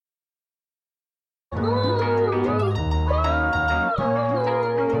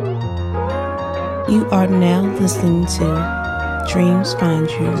You are now listening to Dreams Find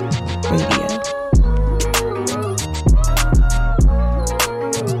You Radio.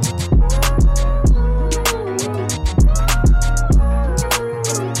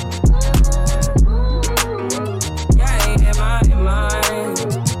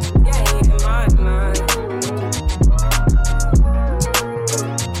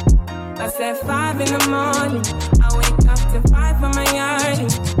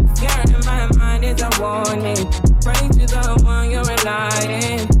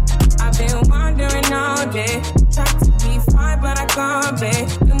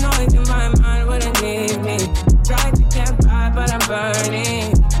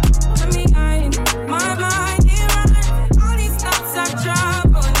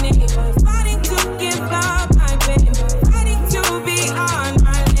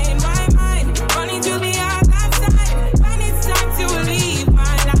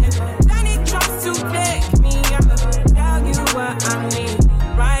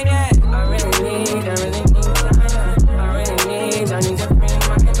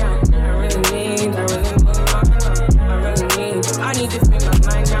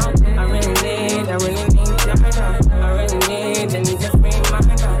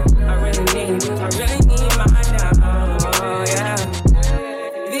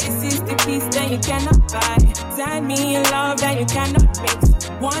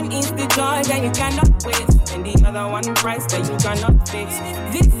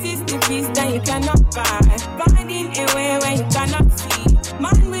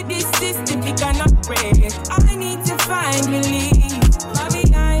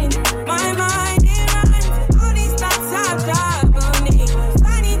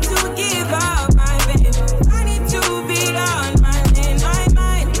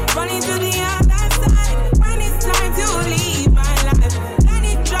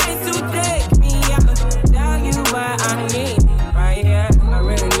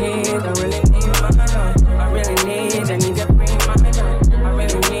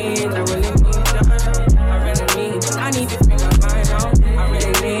 I really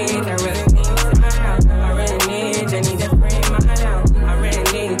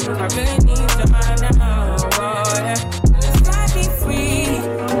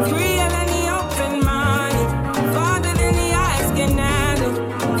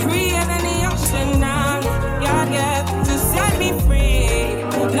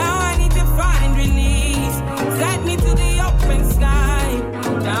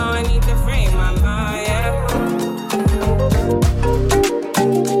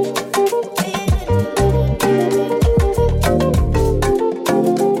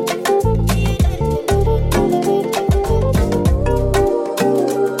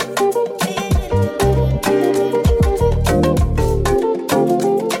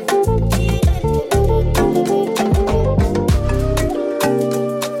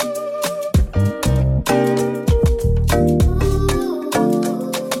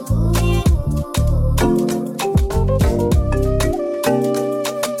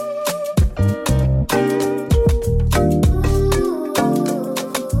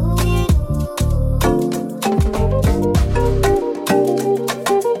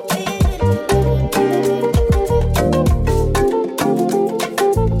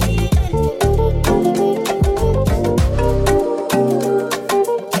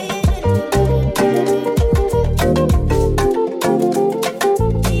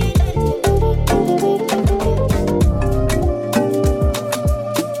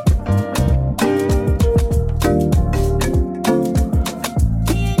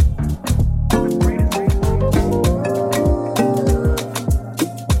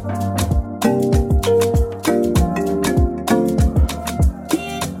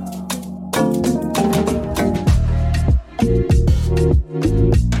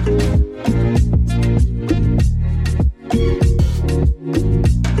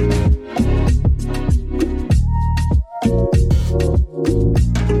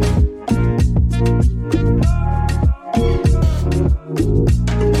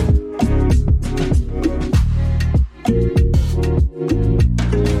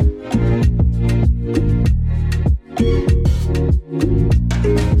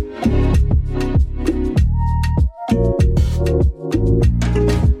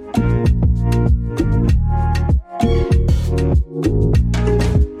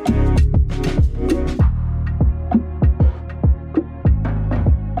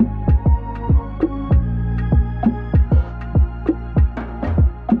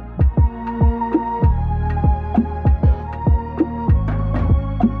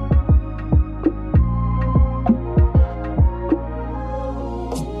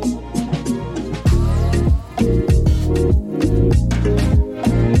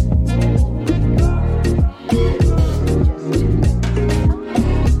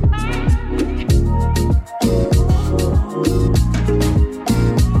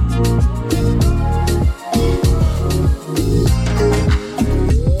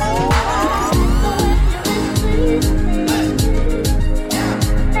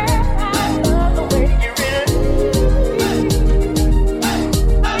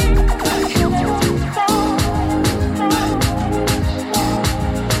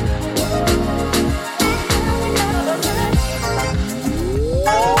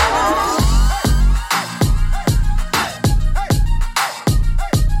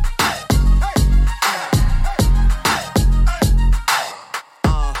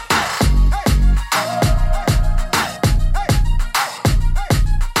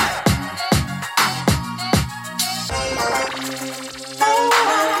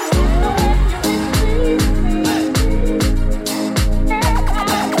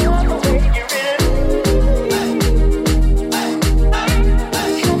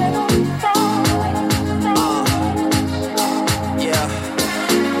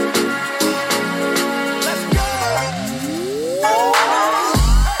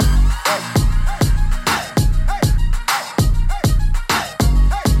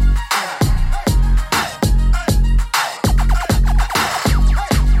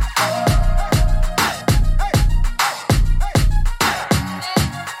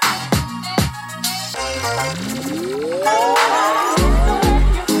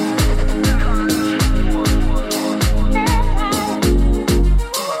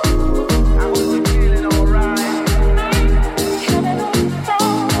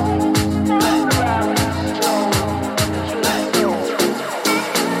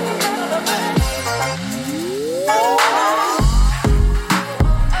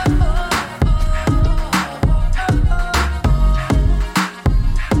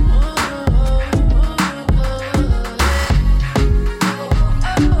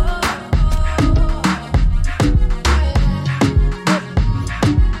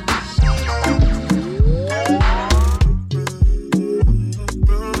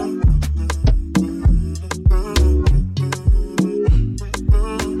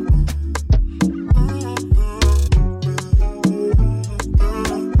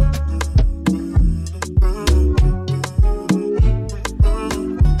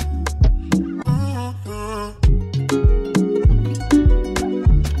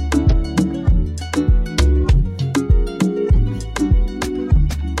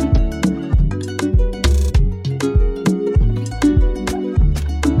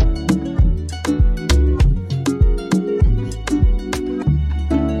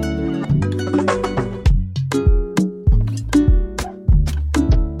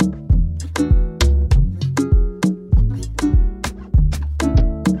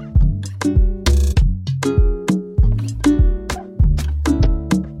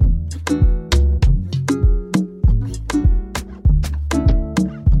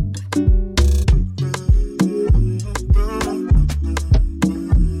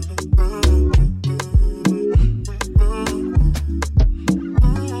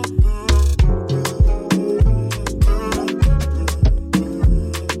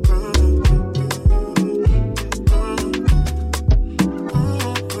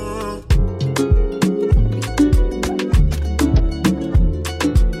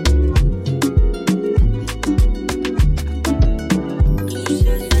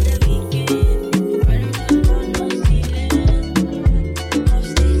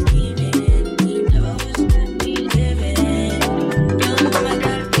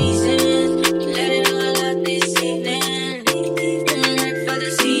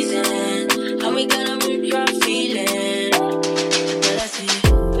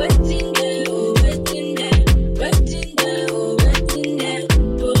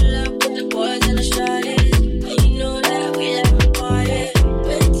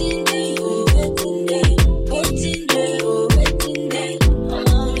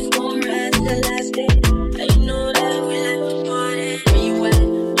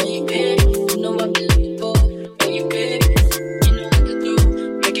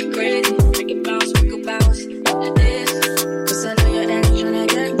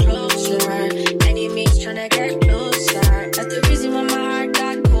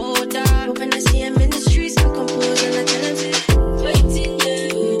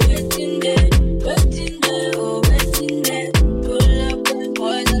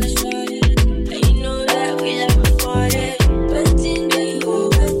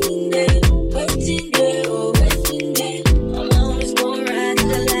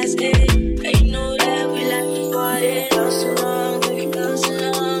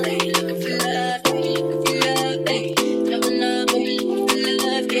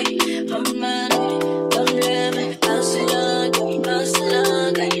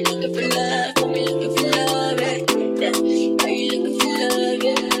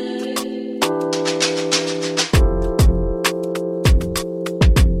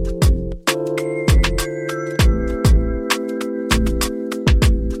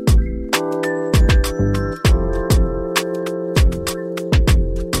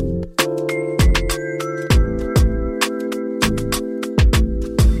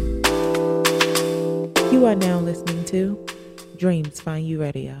You are now listening to Dreams Find You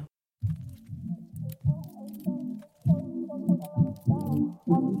Radio.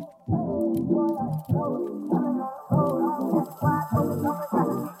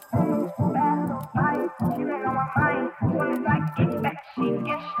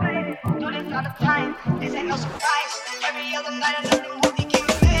 This ain't no surprise. Every other night another movie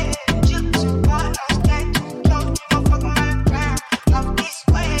getting made. Just too hard, don't stand too close. Don't fuck around the ground. Off this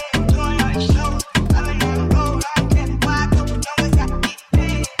way, doing all these shows. I've been on the road, I don't care why I go. Long as I get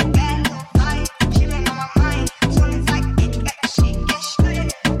paid. Bad little fight, chillin' on my mind. Soon as I get back, shit get straight.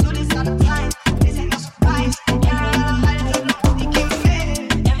 Do this all the time. This ain't no surprise. Every other night another movie getting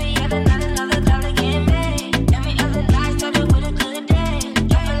made. Every other night another dollar getting made. Every other night started with a good day.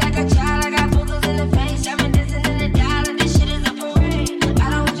 Dropping like a child, I got boogers in the face. Every dancing in the dollar, this shit is a parade. I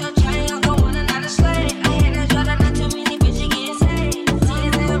don't want your chain, I'm gon' want another slave. I hit that Jordan, not too many bitches getting saved. See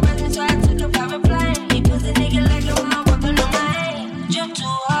it's in a resident, so I took a private plane. He pussy nigga like it when I'm working on my aim. Jump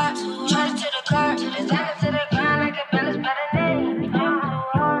too hard, charge to the car, to the side to the ground like a balance by the name. Jump too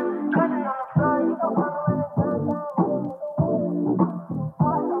hard, cutting on the floor, you gon' follow in the sun.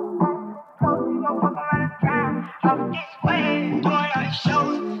 You gon' fuck around the ground, off this way, doing all these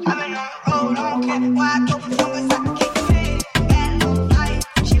shows. I've been on the road, I don't care why I go, long as I get paid. Bad little life,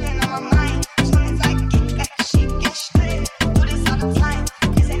 chillin' on my mind. Soon as I get back, shit get straight. Do this all the time,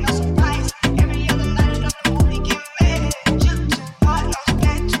 this ain't no surprise. Every other night another movie get made. Just too hard, don't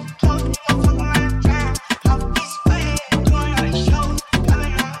stand too close. You gon' fuck around the ground, off this way, doing all these shows. I've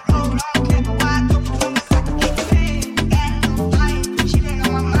been on the road, I don't care why I go, long as I get paid. Bad little life, chillin'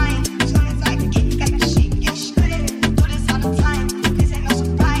 on my mind. Soon as I get back, shit get straight. Do this all the time, this ain't no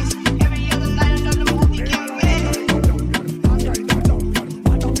surprise. Every other night another movie get made.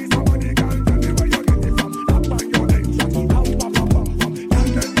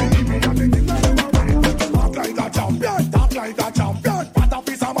 Talk like a champion, what a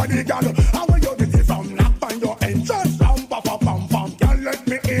piece of money, girl. How will you get it from? Knock on your entrance, ram pa pa pam pam. Can't let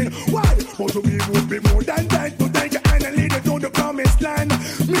me in. Why? But to be would be more than that. To take your hand and lead you to the promised land.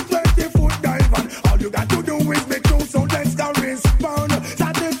 Me 20-foot dive and all you got to do is be true. So let's go respond.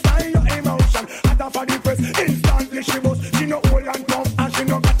 Satisfy your emotion. At for the press, instantly she was. She no old and tough and she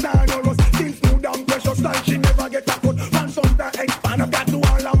no got time no rust. Things smooth and precious like she never get a cut. Man sometimes expand, I got to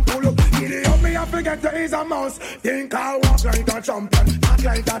all and pull up. Get it up me, I forget there is a mouse. Think I walk like a champion, act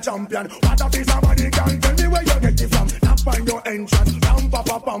like a champion. What a piece of money, can tell me where you get it from. Not find your entrance, ram pa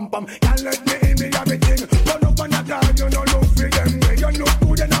pa pam pam. Can't let me in, me everything. Run up on your car, you know look for them way. You look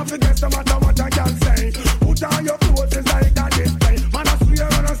good enough to guess no matter what I can say. Put on your clothes, it's like a display. Man, I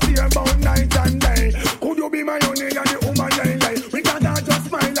swear about night and day. Could you be my honey and the woman lay? We got her just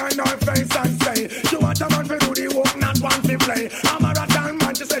smile on her face and say, she want a man to do the work, not one to play. I'm a rattan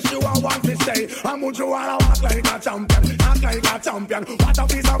man, she say she want to stay. I'm would you wanna walk like a champion, act like a champion. What a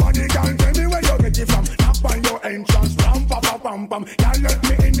piece of money, can tell me where you get it from. Knock on your entrance, ram pa pa pam pam. Can't let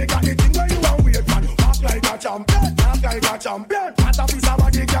me in, me got the thing where you want wait man. Walk like a champion, act like a champion. What a piece of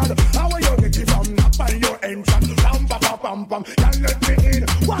money, girl. How will you get it from? Knock on your entrance, ram pa pa pam pam. Can't let me in.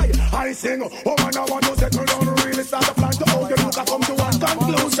 Why? I sing, oh man, I want to settle down, really start a plan to how you look, I come to one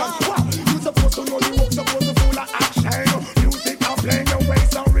conclusion. What? You supposed to know the work, supposed to full of action. Music and playing your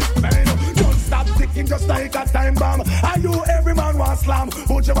ways and respect. Don't stop ticking just like a time bomb. Are you every man want slam?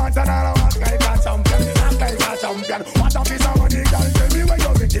 Put your hands on and walk like a champion, act like a champion. What a piece of money, girl, tell me where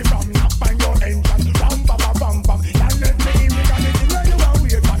you get it from. Knock on your entrance, ram pa pa pam pam. Can't let me in, me got it where you want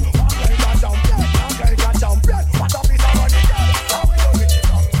wait man. Walk like a champion, act like a champion. What a piece of money, girl, how will you get it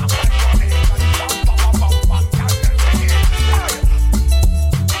from? Knock on your entrance, ram pa pa pam pam. Can't let me in.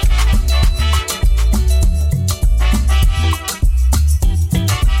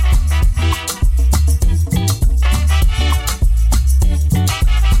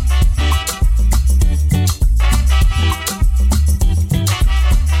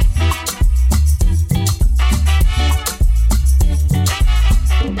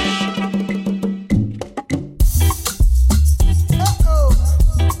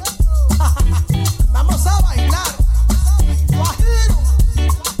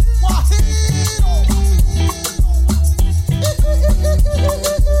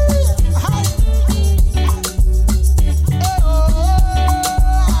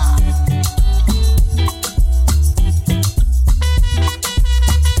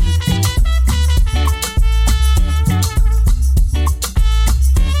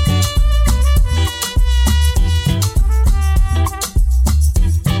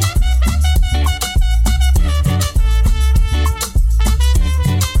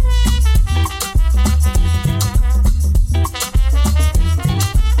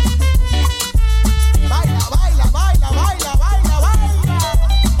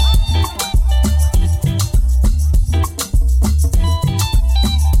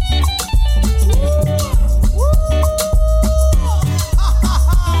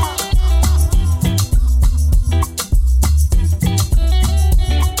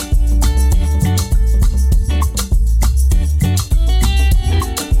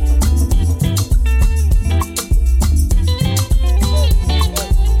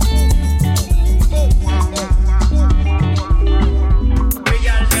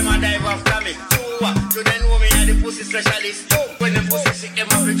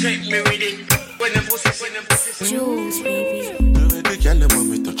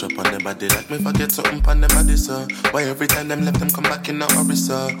 switch up on them body like me forget something on them body, sir. Why every time them left them come back in a hurry,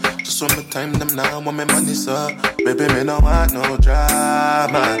 sir? Just one more time them now want me money, sir. Baby, me no want no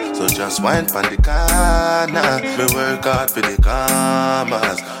drama, so just wine pon the corner. Me work hard for the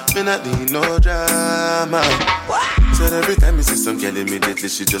commas, me not need no drama. Said every time me see some girl immediately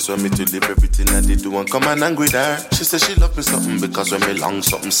she just want me to leave everything I did do and come and hang with her. She said she love me something because when me long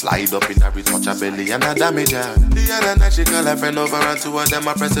something slide up in her, it touch her belly and I damage her. The other night she call her friend over and two of them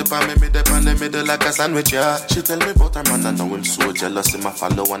I press it on me mid up on the middle like a sandwich, yeah. She tell me about her man and now him so jealous him I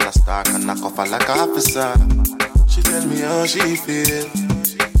follow and I stalk and I cuff her like a officer. She tell me how she feel,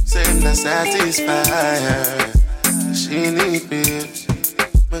 say him not satisfied her. She need me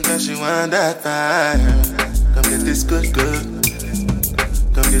because she want that fire. Come get this good, good.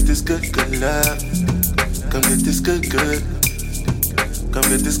 Come get this good, good love. Come get this good, good. Come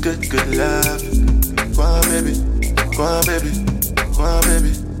get this good, good love. Go on, baby. Go on, baby. Go on,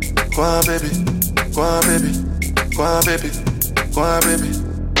 baby. Go on, baby. Go on, baby. Go on, baby. Go on, baby.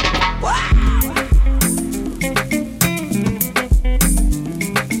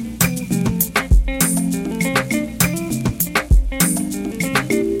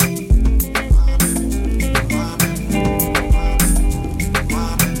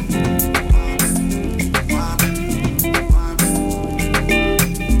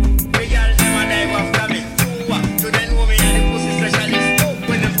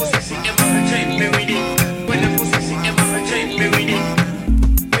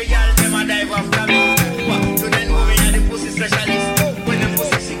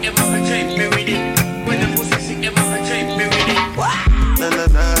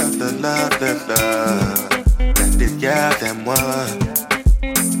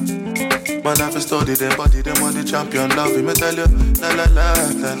 Study them body, them on the champion love. Me tell you, la la la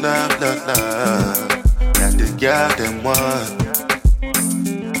la la la la. That the girl them want.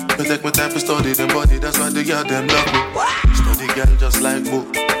 Me take my time to study them body, that's why the girl them love me. Study girl just like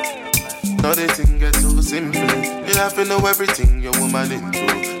book. Now they think get so simple. You have to know everything your woman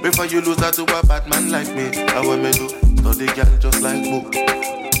into before you lose her to a bad man like me. How what me do? Study girl just like book.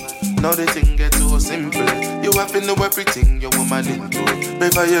 Now they think get so simple. You have to know everything your woman into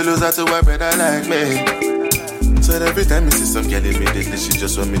before you lose her to a brother like me. Said every time you see some girl immediately she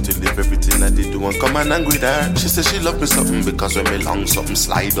just want me to leave everything I did do and come and hang with her. She said she love me something because when me long something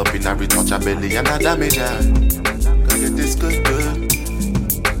slide up in her, it touch her belly and I damage her. Come get this good, good.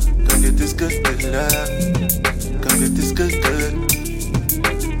 Come get this good, good love. Come get this good, good.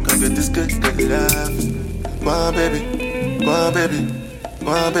 Come get this good, good love. Go on, baby. Go on, baby. Go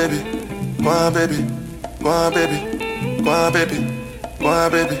on, baby. Go on, baby. Go on, baby. Go on, baby. Go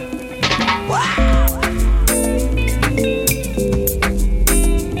on, baby.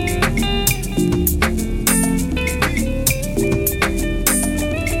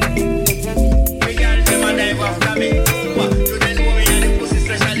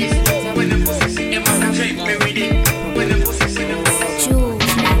 Juls,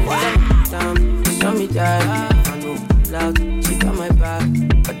 show me that. I know loud. She got my back.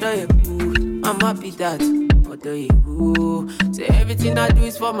 I'm happy that. Say everything I do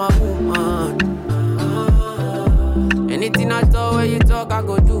is for my woman. Anything I talk when you talk, I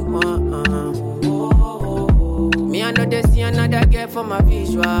go do, man. Me, I know they see another girl for my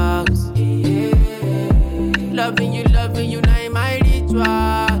visuals. Yeah. Loving you, now in my ritual.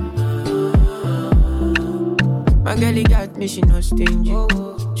 My girl, got me, she no stingy.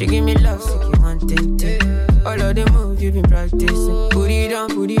 She give me love, so you want it. All of the moves you've been practicing. Put it on,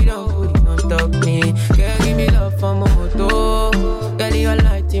 stop me. Girl, give me love for my moto. Girl, your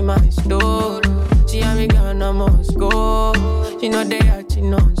light in my store. She and me gone, I must go. She know they are, she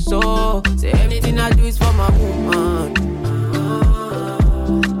know so. Say anything I do is for my woman.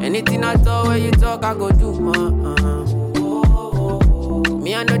 Anything I talk when you talk, I go do, man.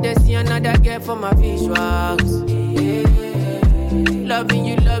 Me, I know they see another girl for my visuals. Yeah. Loving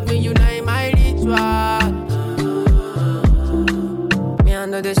you, now in my ritual. Me, I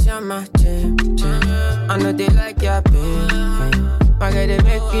know they share my gym. I know they like your pain. My girl, they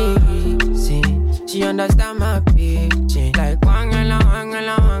make me easy. She understand my pitching. Like, wangala.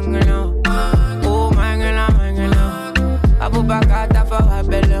 Oh, mangala. I put back out for her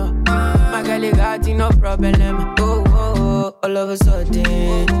belly. My girl, got no problem. Oh, all of a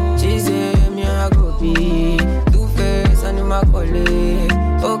sudden, she say, me, I go be Two-Face and my colleague.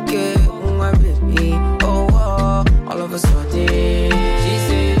 Okay, my baby. Oh, all of a sudden, she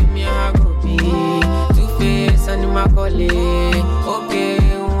say, me, I go be Two-Face and my colleague. Okay,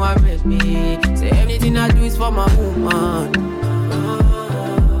 my baby. Say anything I do is for my woman.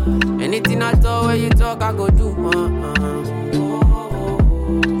 Anything I talk when you talk, I go do, man.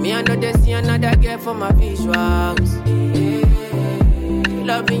 for my visuals.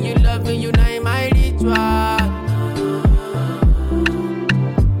 Loving you, now in my ritual.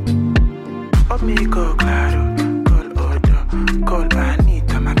 Amigo, claro, call order, call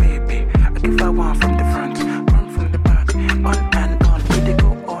Anita, my baby. I give her one from the front, one from the back, on and on, we they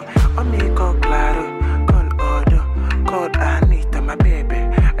go on. Amigo, claro, call order, call Anita, my baby.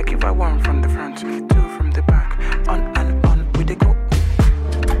 I give her one from the front, two from the back, on and on, we they go.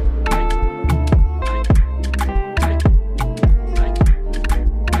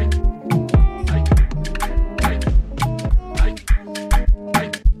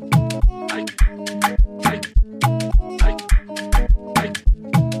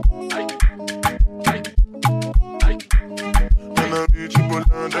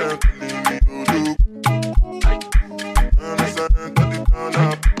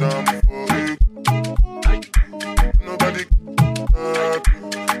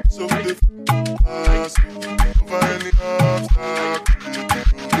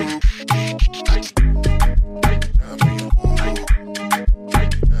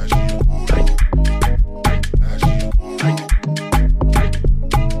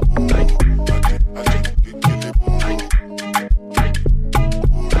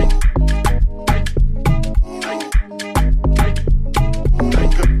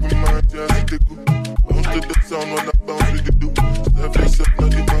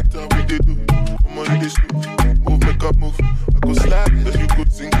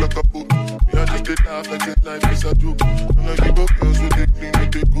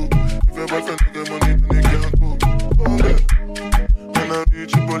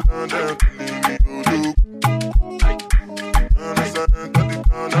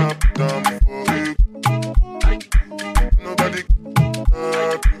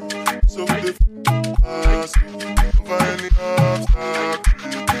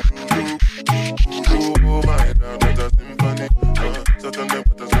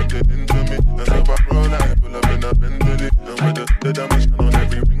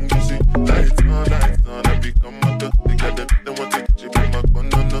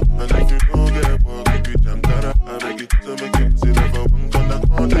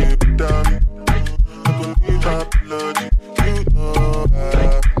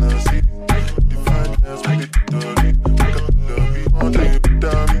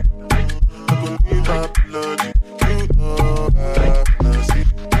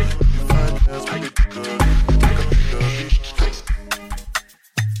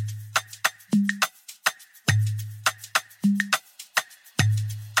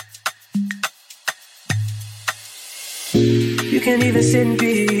 Can't even sit in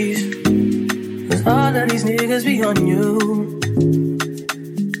peace, 'cause all of these niggas be on you.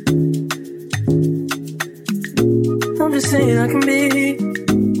 I'm just saying I can be,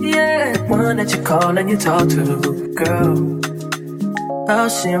 yeah, one that you call and you talk to, girl. I'll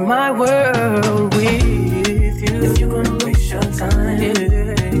share my world with you. If you're gonna waste your time,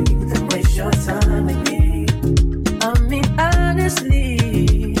 yeah, then waste your time with me. I mean,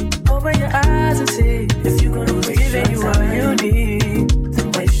 honestly, open your eyes and see. If you're gonna waste your time, what you need, then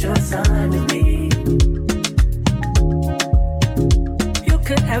waste your time with me. You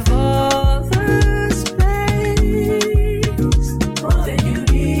could have all the space, more than you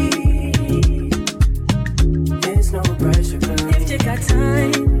need. There's no pressure, girl. If you got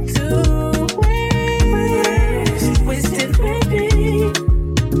time to waste it with me.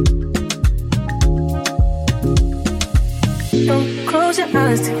 Don't close your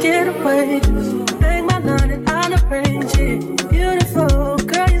eyes to get away. Just bang my line and I'll arrange it. Beautiful,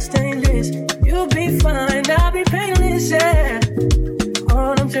 girl, you're stainless. You'll be fine, I'll be painless, yeah.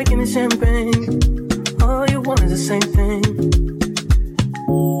 All I'm drinking is champagne. All you want is the same thing.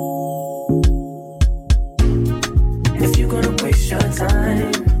 If you're gonna waste your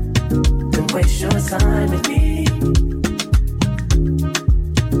time, then waste your time with me.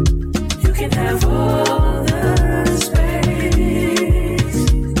 You can have all the space,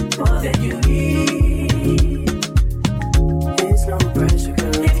 more than you need. There's no pressure,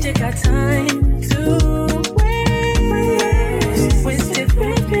 girl. If you got time to waste it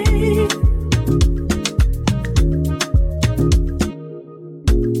with me.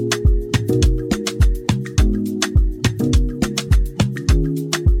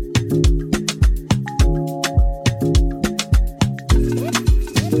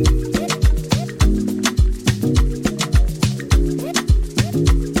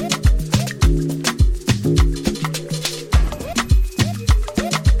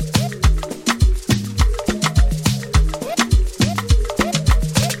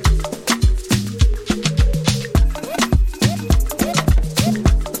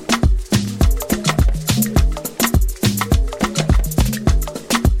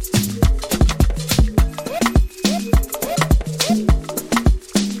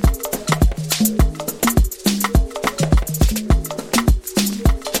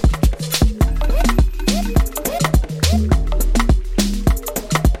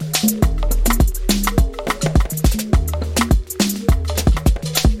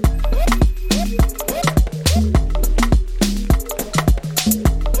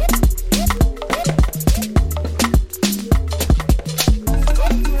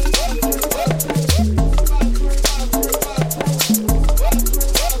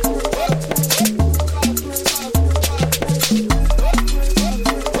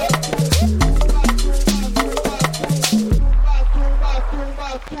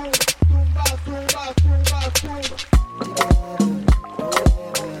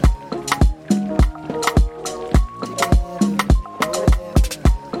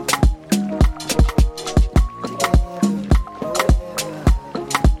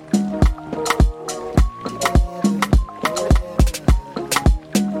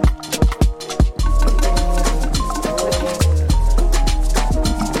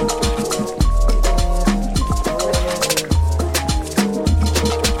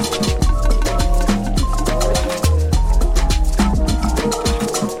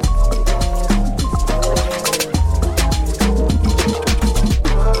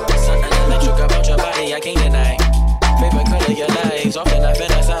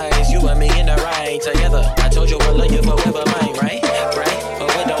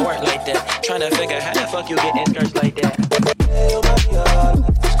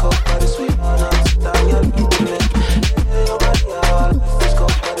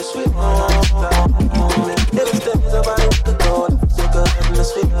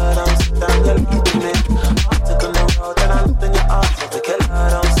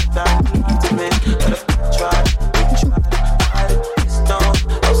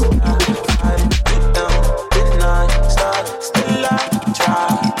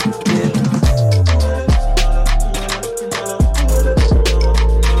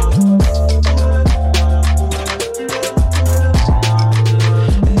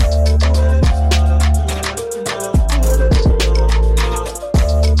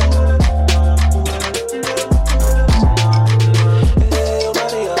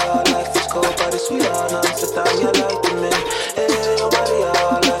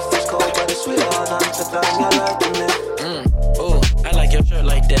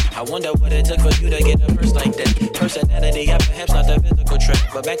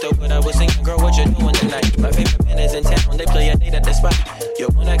 for back to what I was singing. Girl, what you doing tonight? My favorite band is in town. They play a date at the spot. You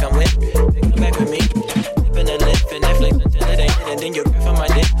wanna come with? They come back with me. Dipping and lifting Netflix until it ain't it. And then you grab for my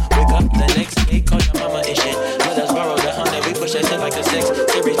dick. Wake up the next day, call your mama and shit. Let us borrow the 100. We push that shit like a 6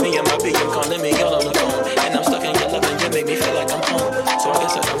 series. Me and my BM calling me all on the phone. And I'm stuck in your love and you make me feel like I'm home. So I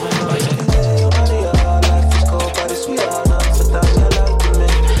guess I come home like that.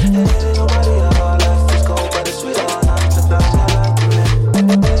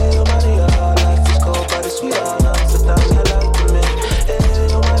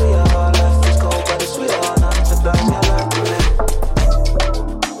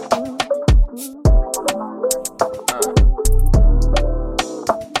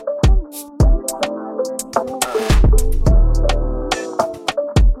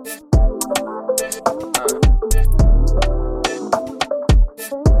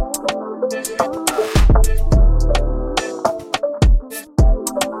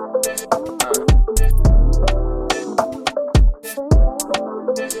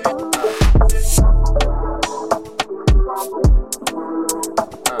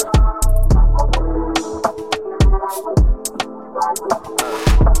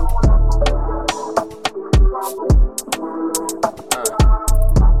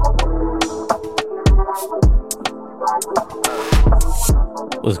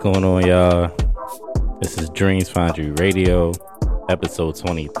 What's going on, y'all? This is DFY Radio, episode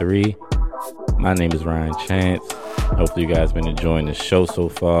 23. My name is Ryan Chance. Hopefully you guys been enjoying the show so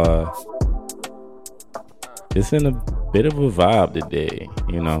far. Just in a bit of a vibe today,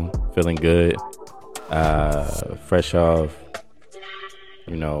 you know, feeling good. Fresh off,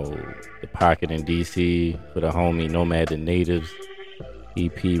 you know, the Pocket in DC for the homie Nomad the Natives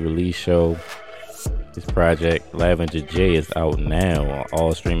EP release show. This project, Lavender J, is out now on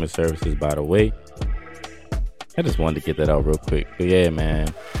all streaming services, by the way. I just wanted to get that out real quick. But yeah,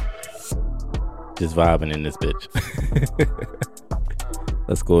 man, just vibing in this bitch.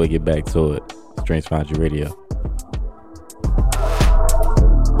 Let's go and get back to it. DFY Radio.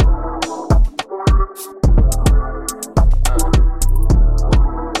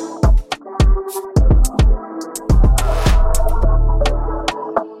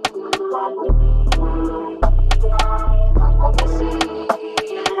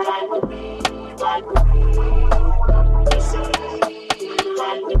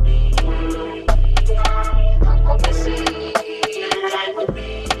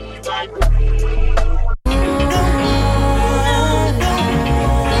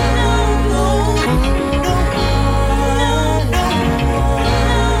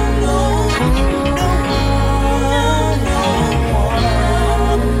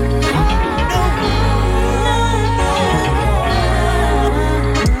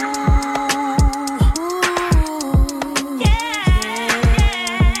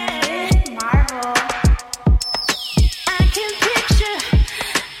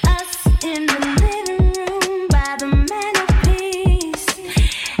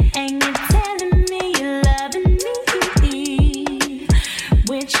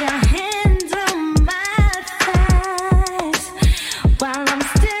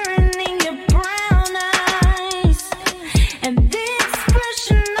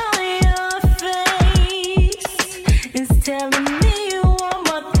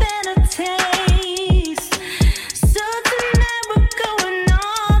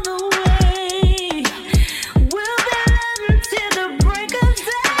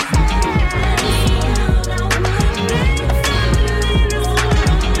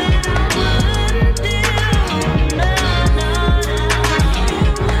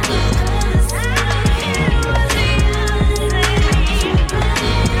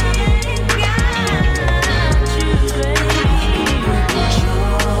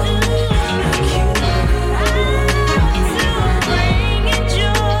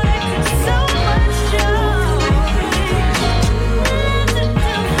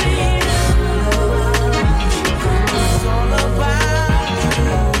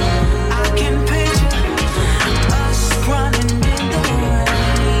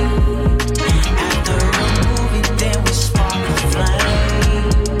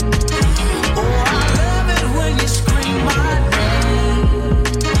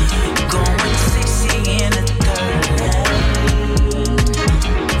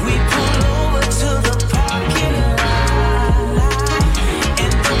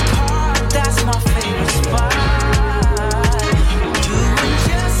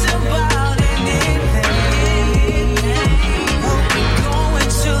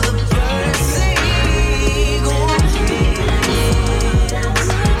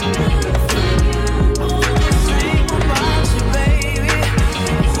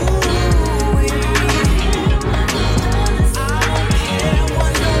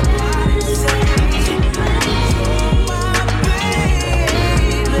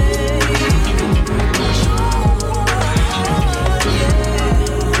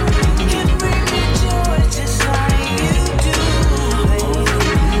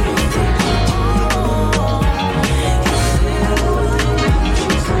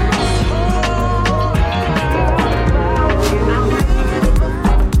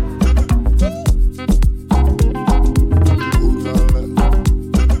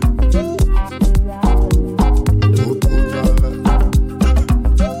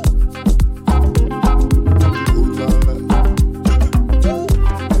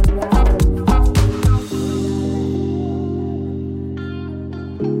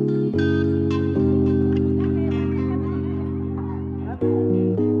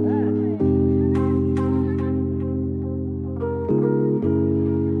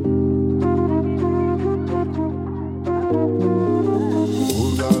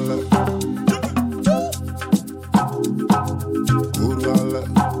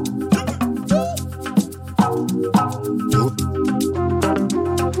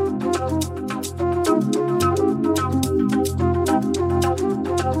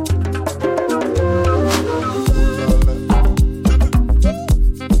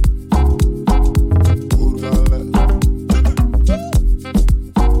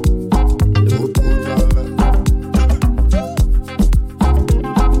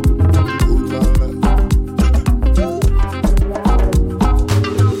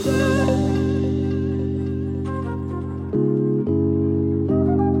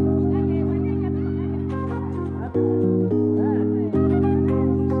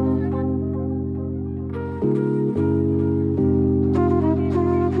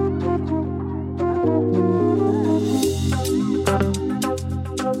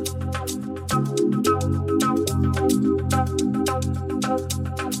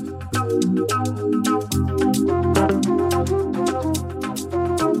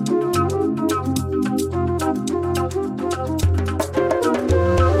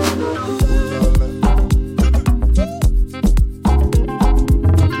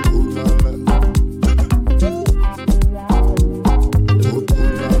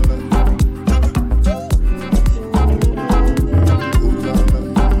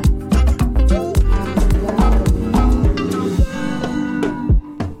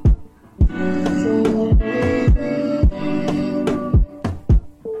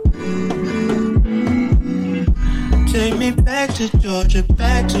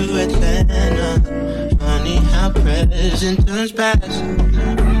 to Atlanta. Funny how present turns past.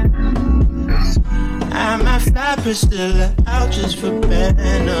 I might fly, but still out just for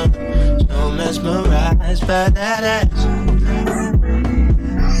banner. So mesmerized by that ass.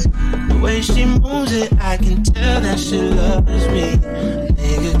 The way she moves it, I can tell that she loves me.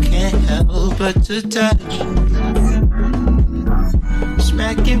 Nigga can't help but to touch.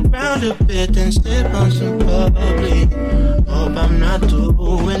 Smack it round a bit and sip on some bubbly. Hope I'm not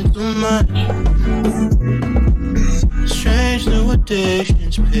doing too much. Strange new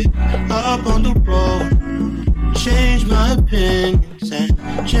addictions pick up on the road. Change my opinions and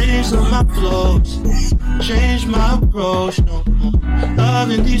change all my flows. Change my approach, no more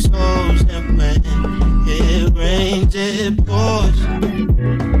loving these hoes. And when it rains, it pours.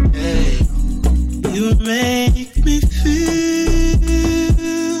 Hey, you make me feel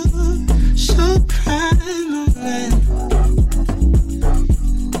so primal.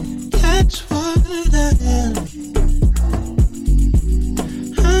 That's what I am.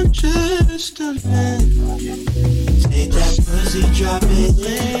 I'm just a man. Take that pussy, drop it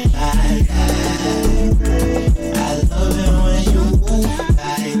like that. I love it when you move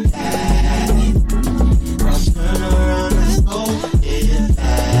like that. I'll turn around and throw it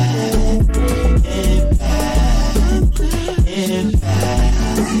back. It back. It back.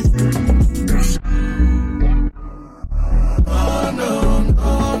 Oh no,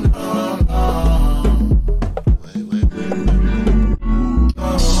 no, no, no.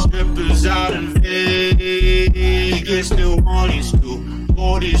 Strippers out in Vegas, New Orleans too.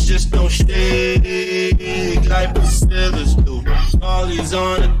 40s just don't shake like Priscilla's do. All these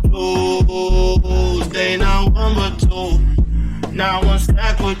on the toes, they not one but two. Now one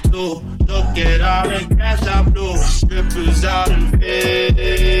stack with two. Look at all the cash I blew. Strippers out in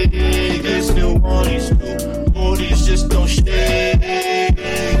Vegas, New Orleans too. 40s just don't shake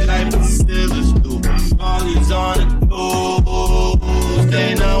like Priscilla's do. All these on the toes,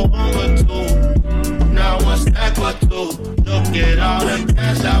 they not one but two. Now one stack with two. Look at all the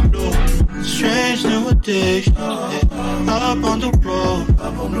cash I blew. Strange new addiction, up on the road.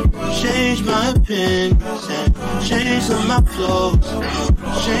 Change my opinions and change all my flows.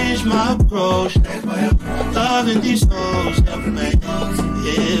 Change my approach. Loving these hoes that make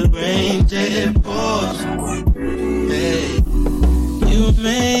it rains, it pours. Hey, you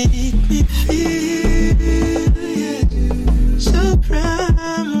make me feel so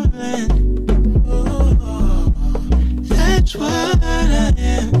primal. That's what I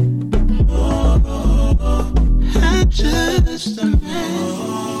am. I'm just a man.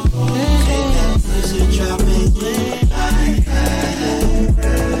 Take that pussy, drop it like that.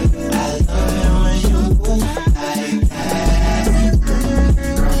 I love it when you move like that.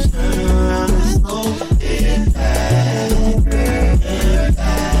 Turn around and throw it back. It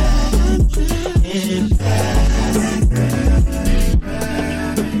back. It back.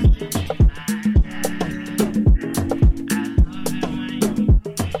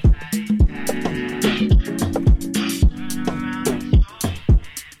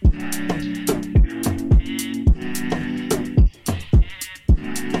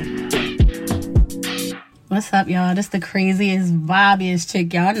 What's up, y'all? This the craziest, vibbiest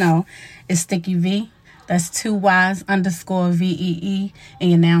chick y'all know. It's Sticky V. That's 2Ys_VEE. And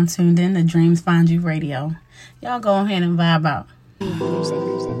you're now tuned in to Dreams Find You Radio. Y'all go ahead and vibe out.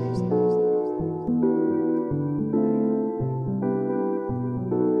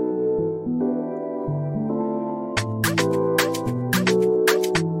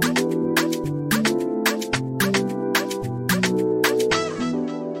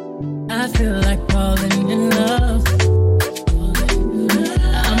 I feel like falling in love.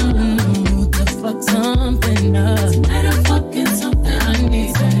 I'm in the mood to fuck something up. Tonight I'm fucking something. I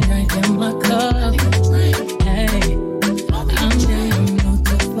need some drink in my cup. Hey, I'm in the mood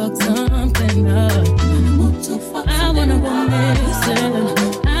to fuck something up. I wanna go missing.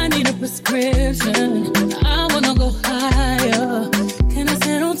 I need a prescription. I wanna go higher. Can I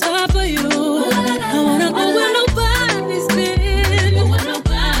sit on top of you? I wanna go where nobody's been.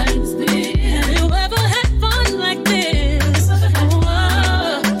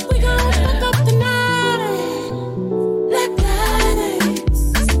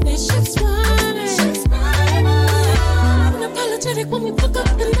 When we fuck up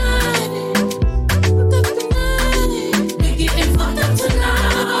the night, we getting fucked up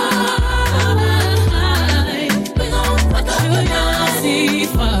tonight. We gon' fuck up the night. See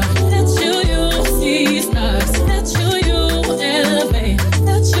fire, that you see stars, that you elevate,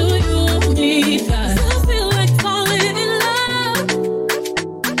 that you need God. I feel like falling in love.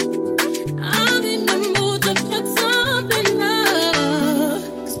 I'm in the mood to fuck something up.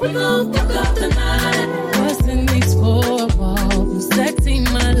 'Cause We gon' fuck up the night. What's in these four walls? Sexy,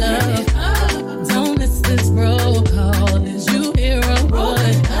 my love. Don't miss this roll call. Is you here or what?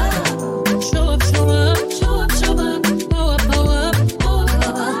 Show up, show up, show up, show up. Pull up, pull up, pull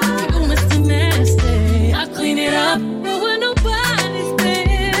up. You Mr. Nasty. I clean it up. But when nobody's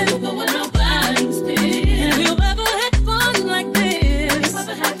there. But when nobody's there. Have you ever had fun like this?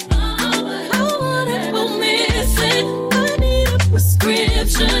 Ever had fun? I wanna go missing. I need a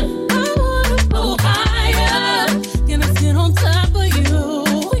prescription. I wanna go higher. Can I sit on top of you?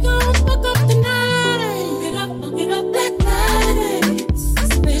 We gon' fuck up the night. Get up, black lights.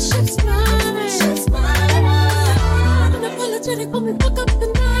 Spaceships flying. Unapologetic when we fuck up the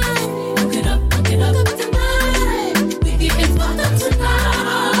night. Get up tonight. We getting fucked up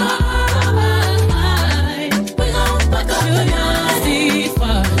tonight. We gon' fuck up the night. See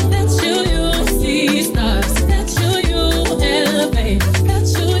fire. That's you see stars. That's you elevate.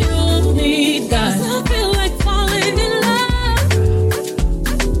 That's you need God. I feel like falling in love.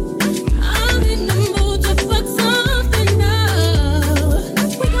 I'm in the mood to fuck something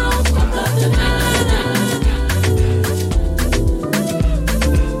up. We gon' fuck up the night.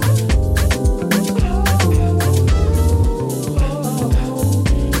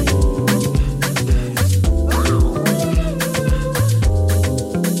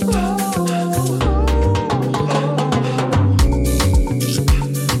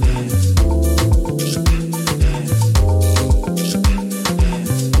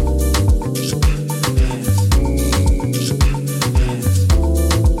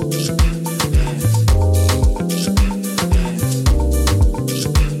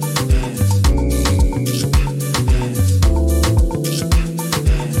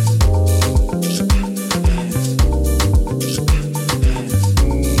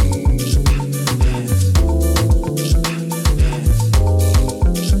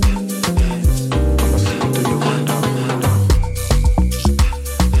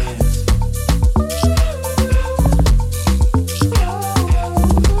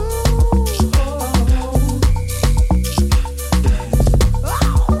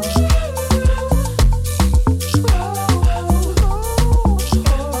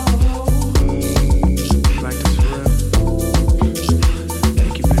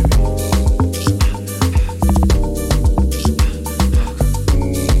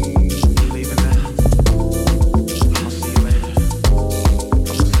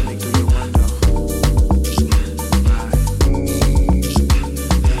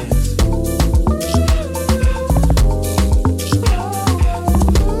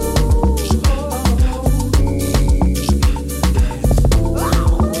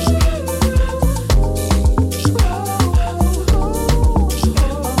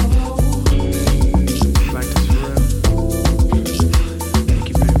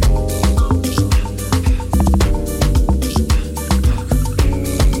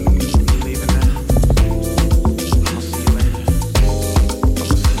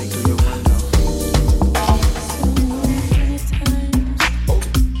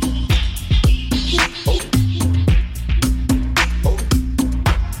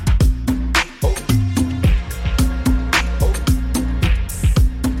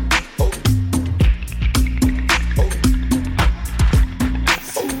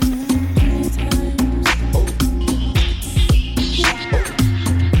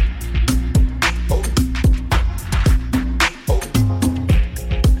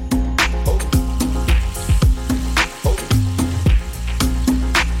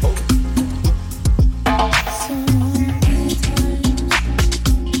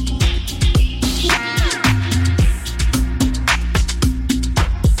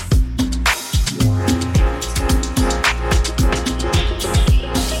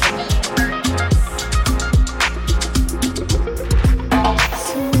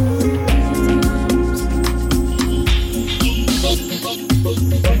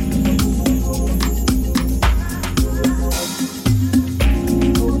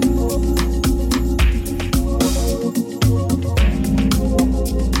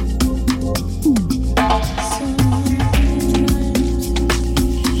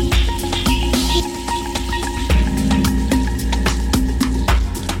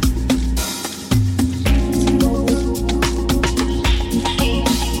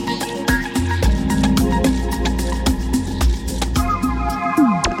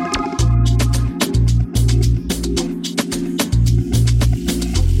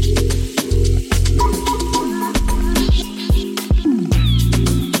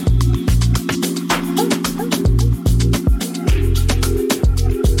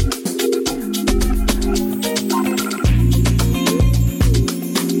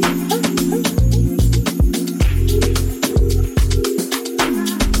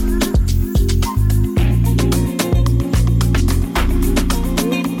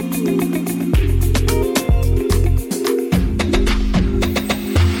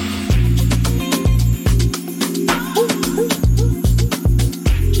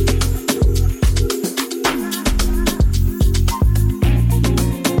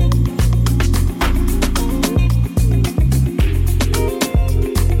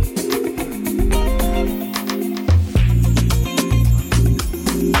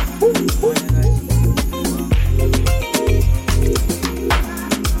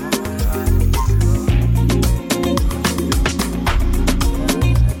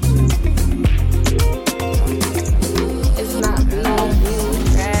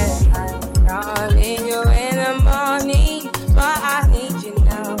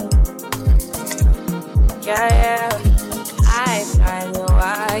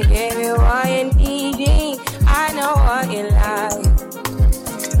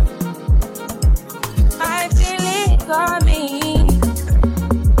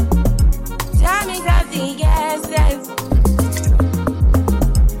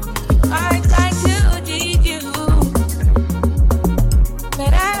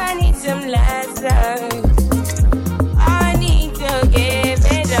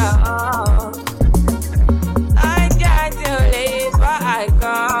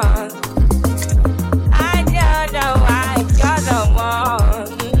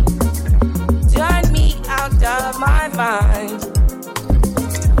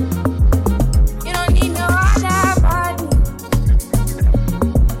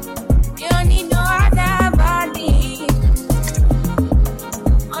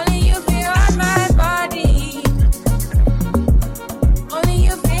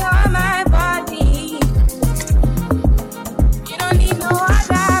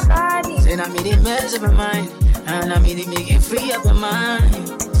 made it mess up my mind. And I made it make it free up my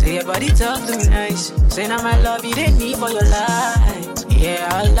mind. Say your body talk to me nice. Say now my love you didn't need for your life. Yeah,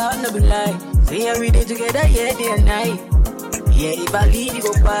 I love no be lie. Say every day together, yeah, day and night. Yeah, if I leave, you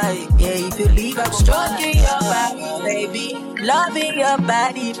go by. Yeah, if you leave, I'm stroking your body, baby. Loving your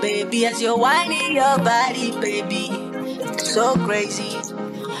body, baby. As you're whining your body, baby. So crazy.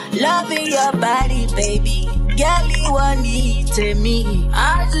 Loving your body, baby. Girl, you want to me.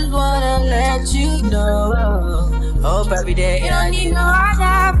 I just wanna let you know. Oh, every day. You don't need no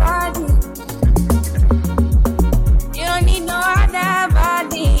other body. You don't need no other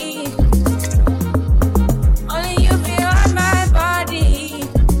body. Only you feel on my body.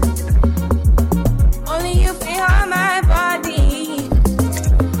 Only you feel on my body.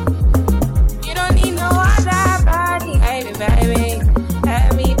 You don't need no other body. Baby, baby,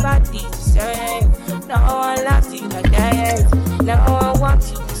 everybody's the same. No one loves you like that. No one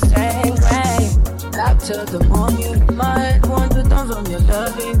wants you the same way. After the morning, my head wants to turn from your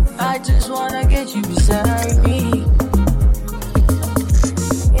loving. I just wanna get you beside me.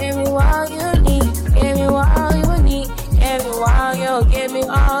 Give me all you need. Give me all you need. Give me all you. Give me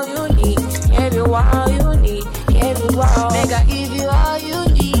all you need. Give me all you need. Give me all. Make I give you all you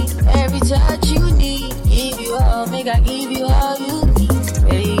need. Every touch you need. Give you all. Make I give you all you need,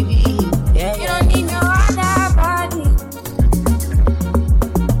 baby. Yeah, you don't need no other body.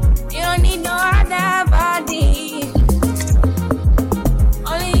 You don't need no other body.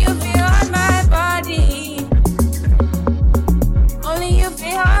 Only you feel on my body. Only you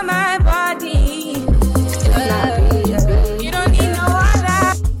feel on my body. Yeah. You don't need no other.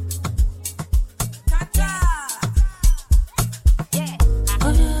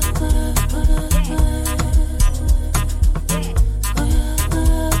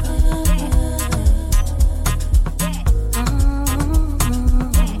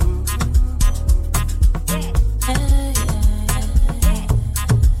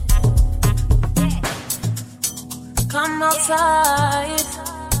 Come outside,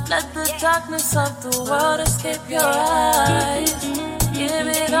 let the darkness of the world escape your eyes. Give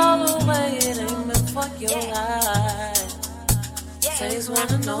it all away, it ain't meant for your life. Say it's one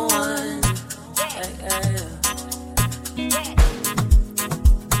and no one.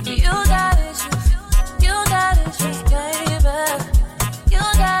 You got issues, baby. You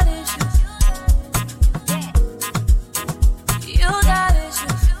got issues.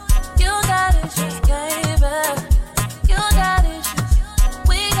 You got issues, baby. You got issues,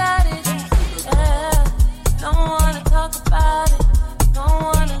 we got issues, yeah. Don't wanna talk about it, don't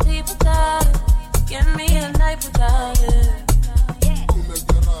wanna leave without it. Give me a night without it.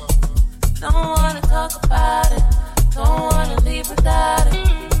 Don't wanna talk about it, don't wanna leave without it.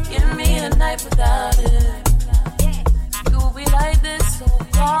 Give me a night without it. You be like this, so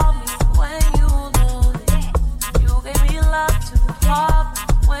call me when you lonely. You gave me love to call me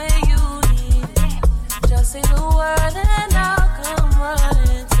when you need it. Just say the word and I'll come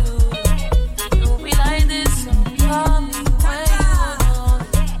running to it. You be like this, so call me when you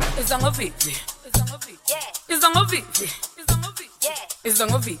lonely. It's on a victory. It's on a victory. It's on a victory. It's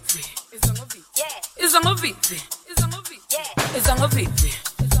on a victory. It's on a victory. It's on a victory. It's on a victory. It's on a victory.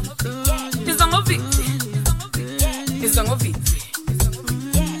 It's on a victory. It's on a victory. It's on a victory.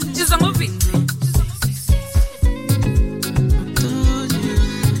 It's on a victory.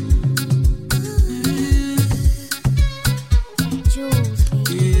 Juls.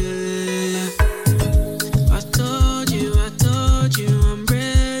 I told you I'm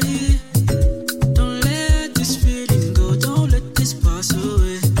ready. Don't let this feeling go, don't let this pass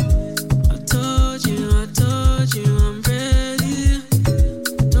away. I told you I'm ready.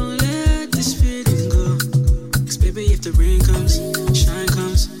 Don't let this feeling go. 'Cause baby, if the rain comes, shine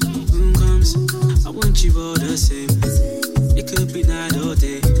comes, moon comes, I want you all the same. It could be night or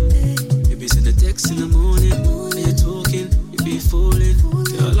day. Maybe send a text in the morning. When you're talking, you be falling.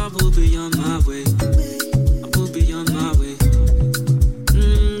 Girl, I will be on my way. I will be on my way.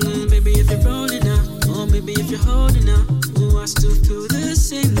 Maybe if you're rolling out, or maybe if you're holding out, oh, I still feel the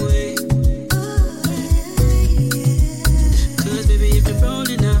same way. 'Cause baby, if you're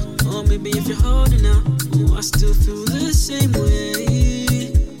rolling out, or maybe if you're holding out, oh, I still feel the same way.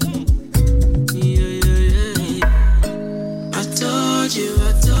 Yeah. I told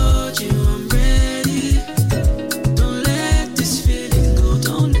you I'm ready. Don't let this feeling go,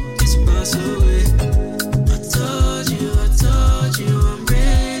 don't let this pass away. I told you I'm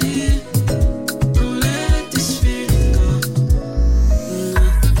ready. Don't let this feeling go.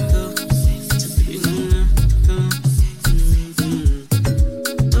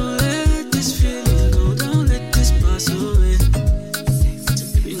 Don't let this feeling go, don't let this pass away.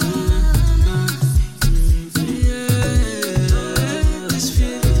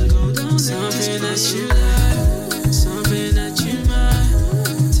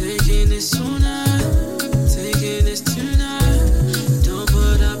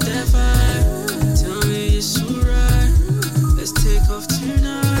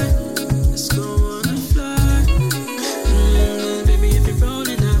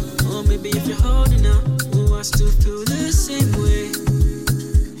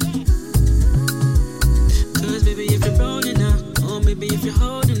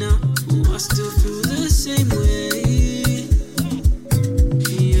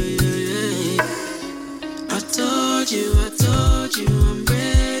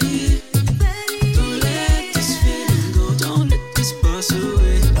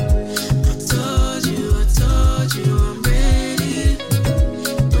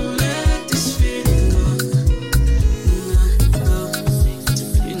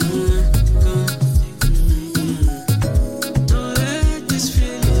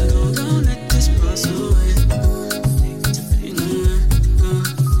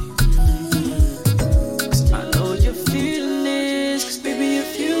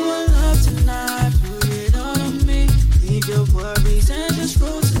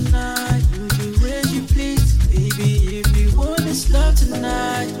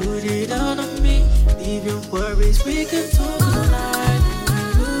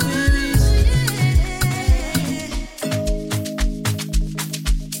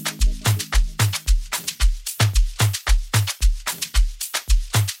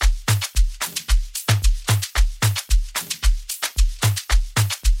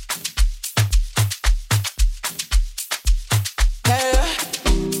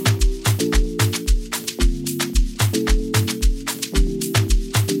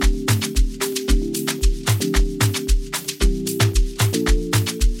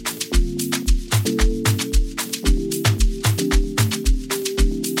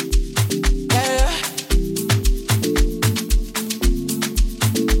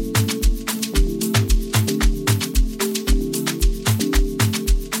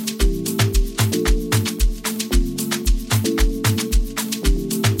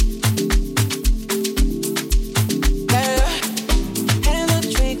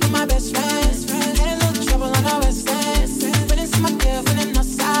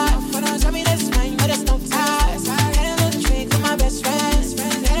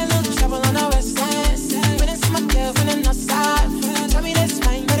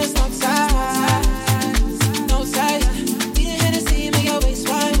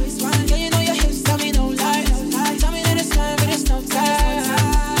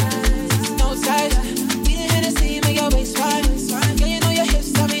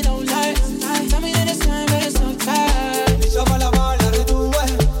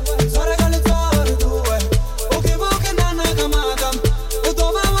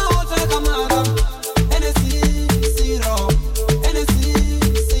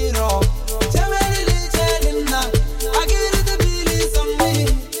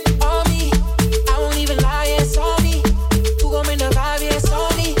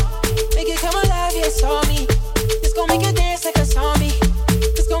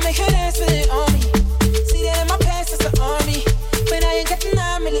 you're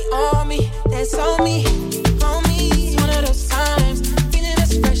not really on me, that's on me. On me, it's one of those times. Feeling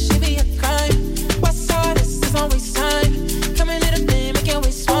this fresh, it be a crime. What's all this? There's no waste time. Come in little bit, make your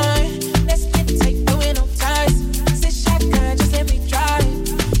waist wine. Let's get tight, but with no ties. Sit shotgun, just let me drive.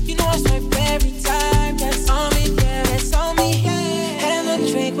 You know I swipe every time. That's on me, yeah, that's on me. Had a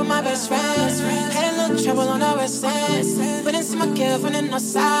little drink with my best friend. Had a little trouble on the west end. Wouldn't see my girlfriend on the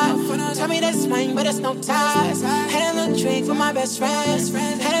side. Tell me that's mine, but it's no ties. Had a little drink with my best friend.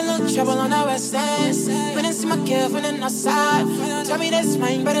 Had a little trouble on the west end. Wouldn't see my girlfriend on the side. Tell me that's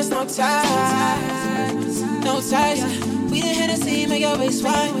mine, but it's no ties. No ties. We didn't Hennessy, make your waist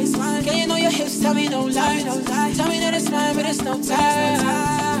wide. Girl, you know your hips, tell me no lie. Tell me that it's mine, but it's no ties.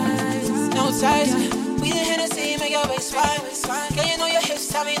 No ties. We didn't Hennessy, make your waist wide. Girl, you know your hips,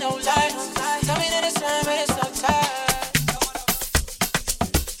 tell me no lie. Tell me that it's mine, but it's no ties.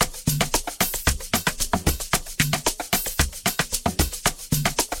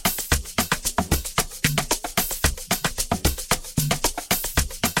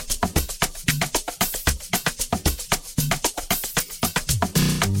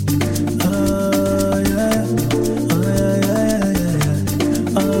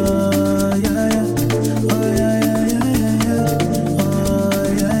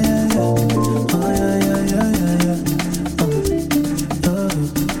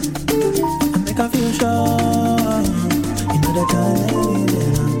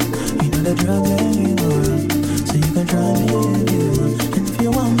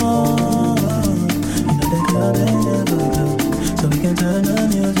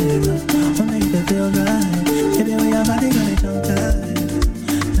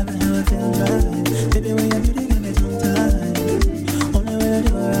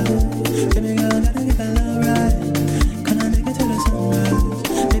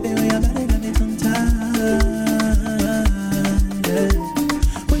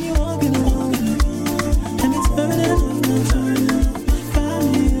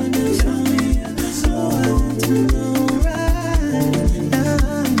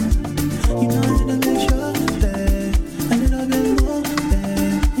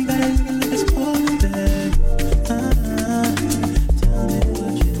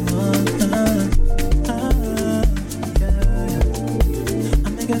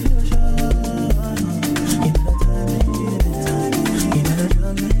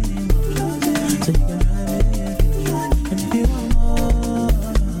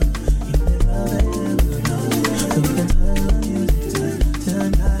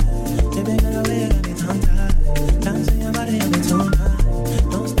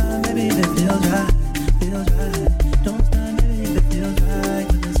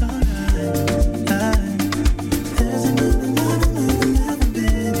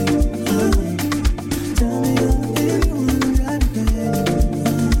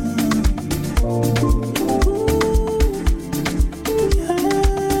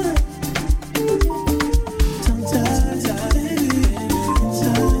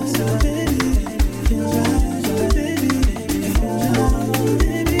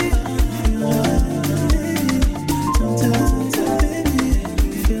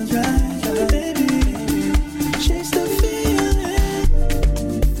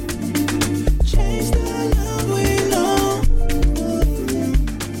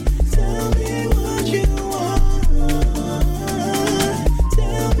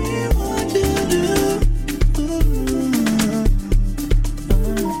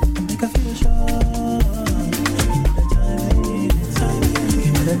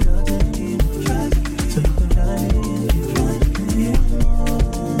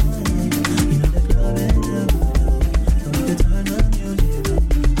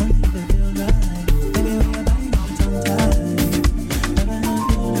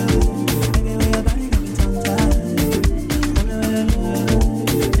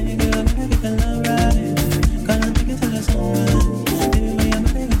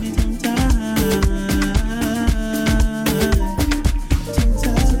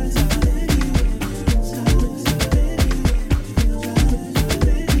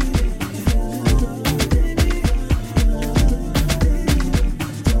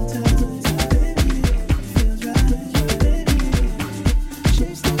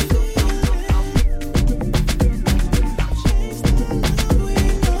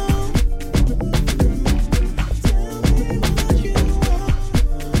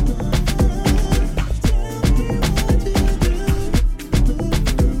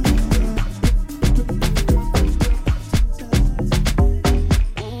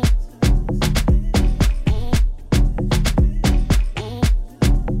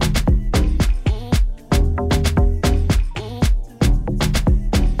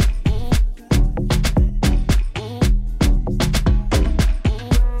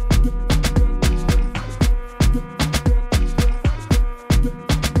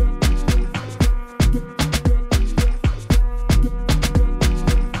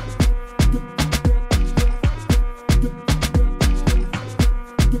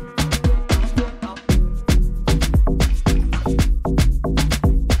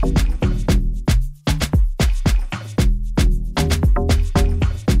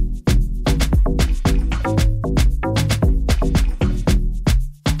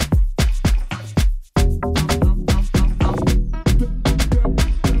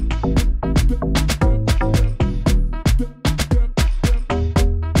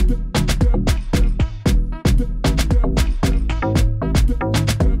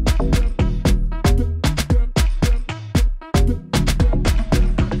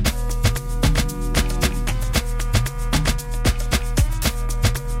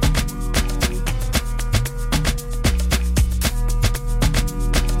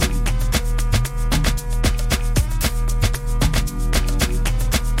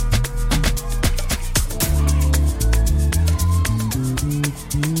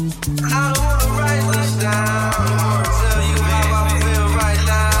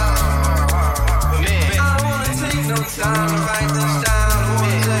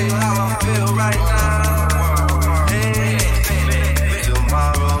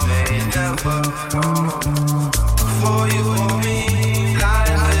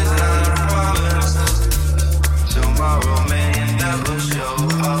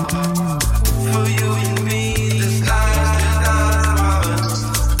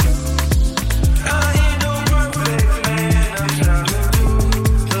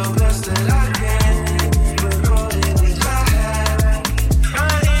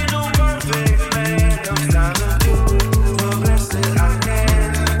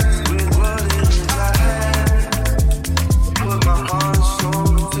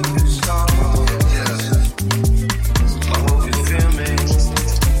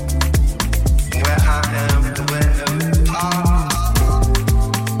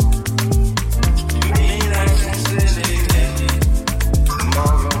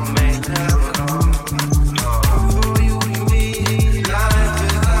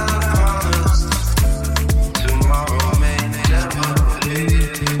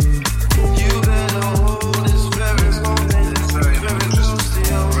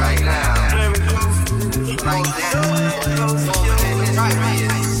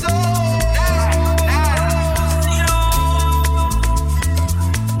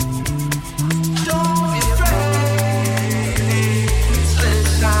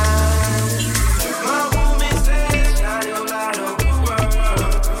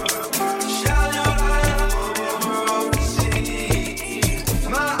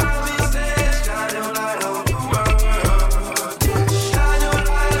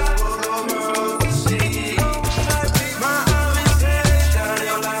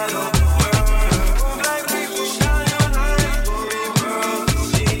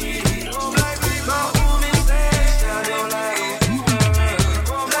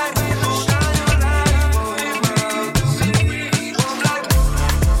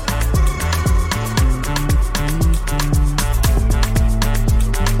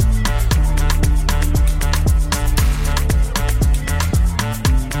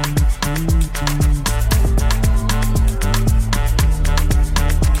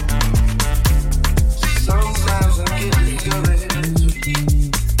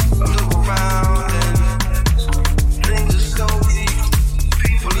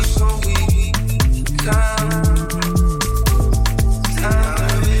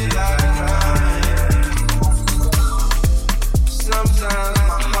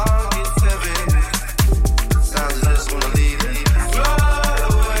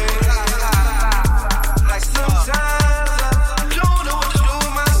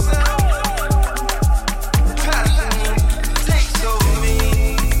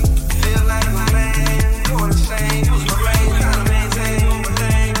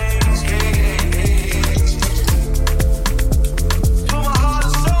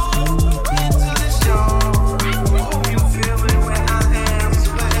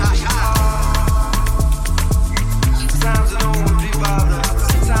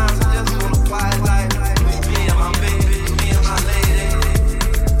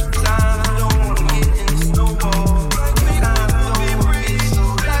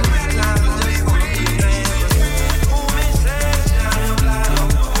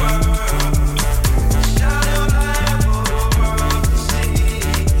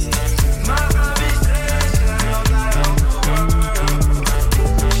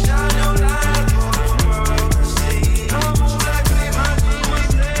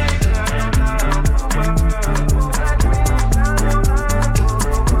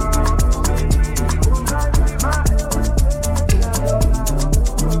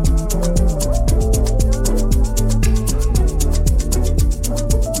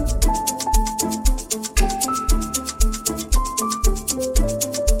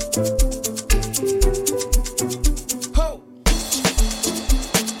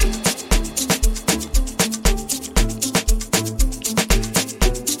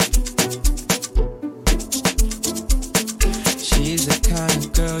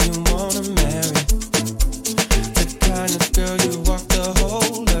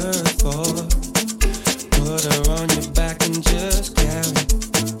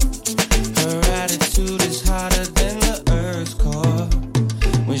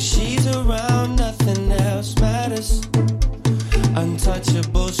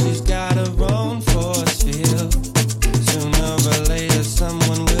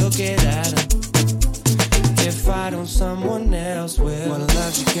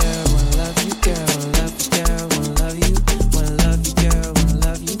 love you, girl, wanna love you, girl, wanna love you, girl, wanna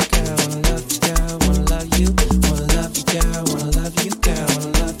love you, girl.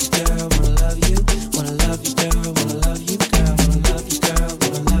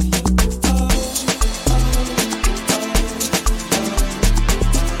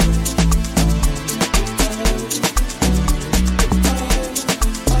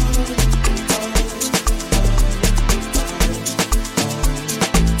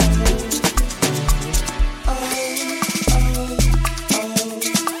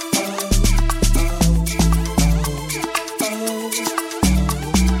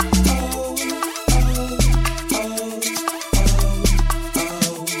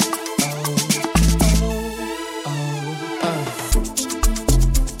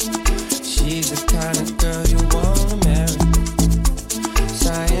 the kind of girl you wanna marry.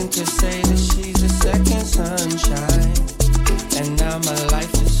 Scientists say that she's a second sunshine, and now my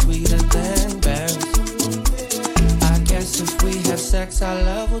life is sweeter than berries. I guess if we have sex, our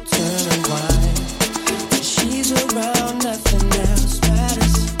love will turn and wine. When she's around, nothing else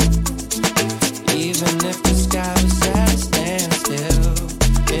matters. Even if the sky is at a standstill,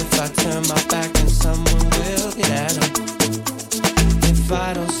 if I turn my back, then someone will get at 'em. If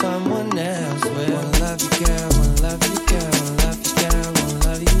I don't, someone else will. Wanna love you, girl. Wanna love you, girl. Wanna love you, girl. Wanna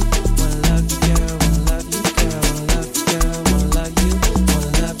love you. Wanna love you, girl. Wanna love you, girl. Wanna love you, girl. Wanna love you. Wanna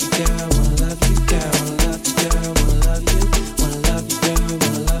love you, girl. Wanna love you, girl. Wanna love you, girl. Wanna love you. Wanna love you, girl.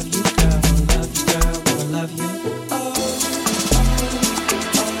 Wanna love you, girl. Wanna love you, girl. Wanna love you.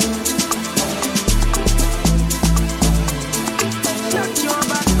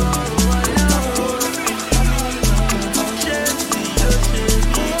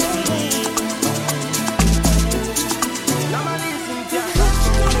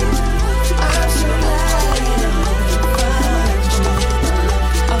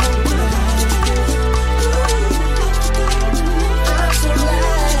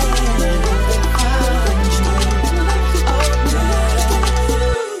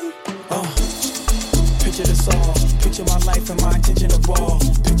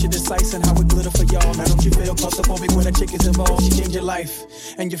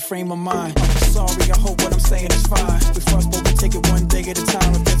 And your frame of mind. Sorry, I hope what I'm saying is fine. We first both can take it one day at a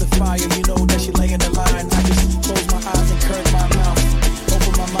time. If there's a fire, you know that she lay in the line. I just close my eyes and curve my mouth.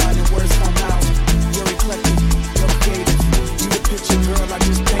 Open my mind and words come out. You're eclectic, you're creative. You the picture, girl, I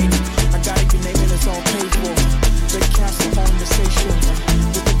just painted. I got it, your name and it's all paid for. Big castle on the station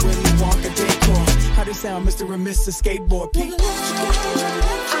with the Willy Wonka decor. How they sound, Mr. and Mrs. Skateboard Pete? I'm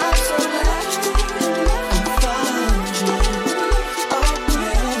so glad I found you.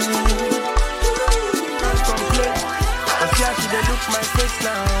 They look my face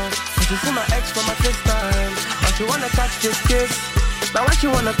now. And she see my ex from my FaceTime. And she wanna catch this kiss. Now when she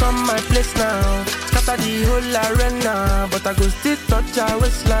wanna come my place now. Scatter the whole arena. But I go still touch her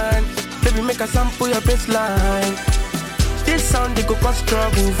waistline. Baby, make a sample your baseline. This sound, they go cause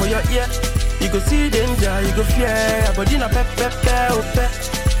trouble for your ear. You go see danger, you go fear. But in a pep, oh pep.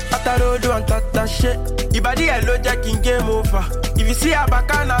 After road, don't touch that shit. Your body hello, jacking game over. If you see a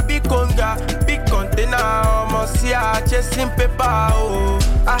bacana, big conga, big container, almost see her chasing paper, oh.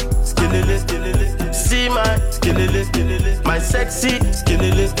 Ah, skillily, see my skillily, my sexy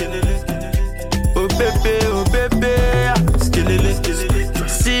skillily, oh baby, ah, skillily,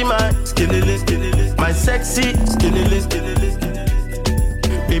 see my skillily, my sexy skillily,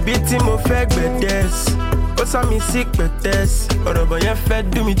 baby Timo fake bedes, cause I'm sick bedes, or a boy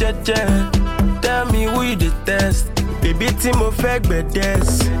fed do me judge. Tell me who you detest. Baby Timo fake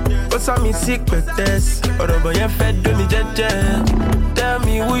bedes, cause I'm sick bedes, or a boy fed do me judge. Tell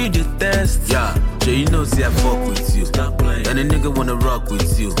me who you detest. Yeah, so you know, see I fuck with you. Stop playing. And a nigga wanna rock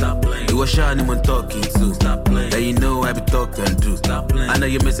with you. Stop playing. You was shy anyone talking to. Stop playing. And you know I be talking to. Stop playing. I know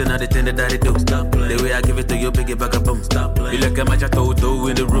you're missing all the thing that I do. Stop playing. The way I give it to you, big it back up boom. Stop playing. You look at my chateau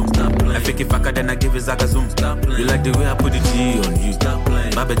in the room. Stop playing. I think if I could then I give it Zaka zoom. Stop playing. You like the way I put the G on you. Stop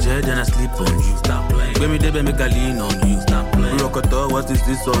playing. My bed then I sleep on you. Stop playing. When me there, make a lean on you. Stop playing. Rokoto, what is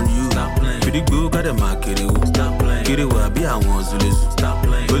this on you? Stop playing. Pretty good, got a market. Stop playing. Get it where I be, I want to listen. Stop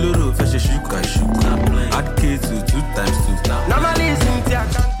playing. Oloro, fashion, shuka. Stop playing. Add K to 2 times 2. Stop playing. Normally, Cynthia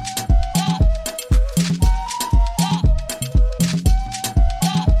can't.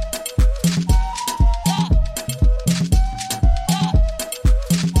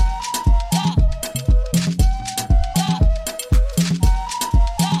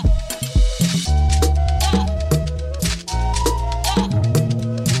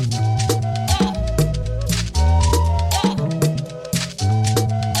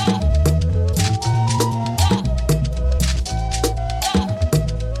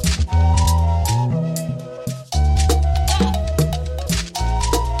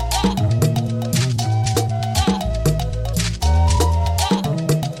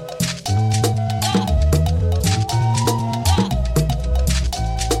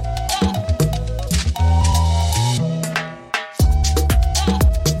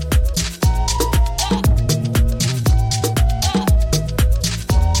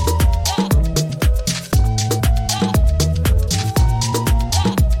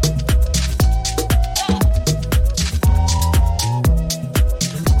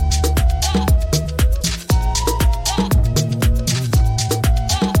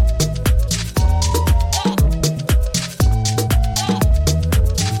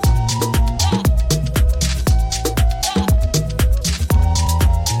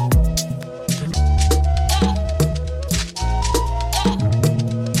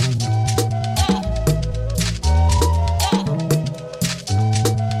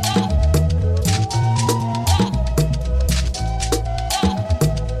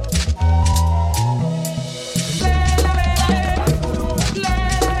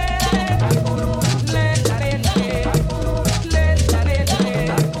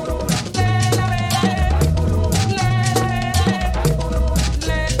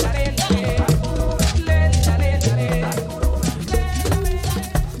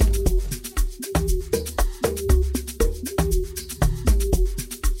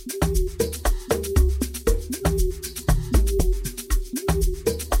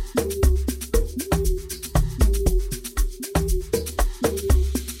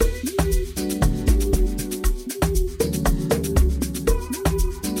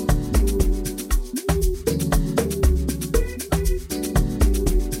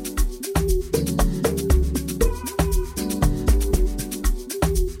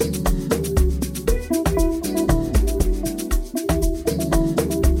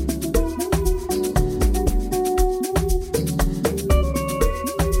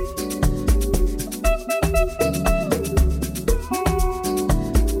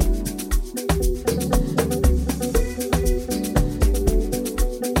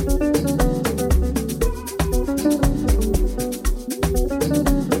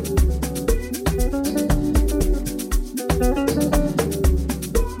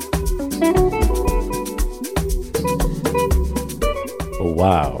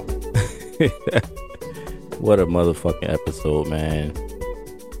 a motherfucking episode, man.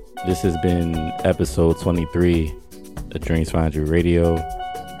 This has been episode 23 of Dreams Find You Radio.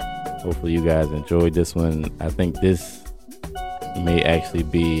 Hopefully you guys enjoyed this one. I think this may actually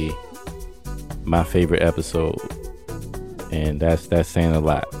be my favorite episode, and that's saying a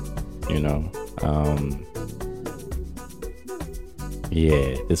lot, you know.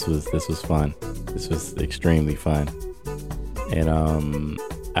 Yeah, this was fun. This was extremely fun, and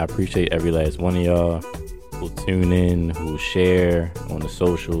I appreciate every last one of y'all who tune in, who share on the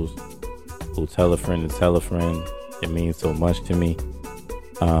socials, who tell a friend to tell a friend. It means so much to me.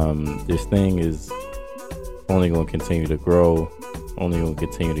 This thing is only going to continue to grow, only going to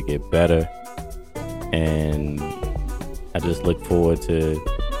continue to get better, and I just look forward to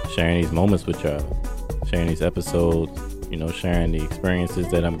sharing these moments with y'all, sharing these episodes, you know, sharing the experiences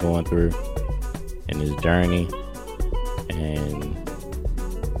that I'm going through in this journey. And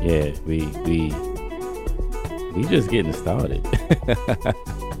yeah, we just getting started.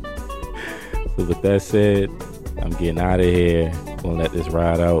 So with that said, I'm getting out of here. Gonna let this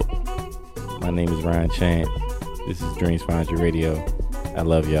ride out. My name is Ryan Chant. This is Dreams Find You Radio. I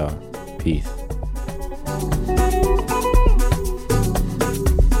love y'all. Peace.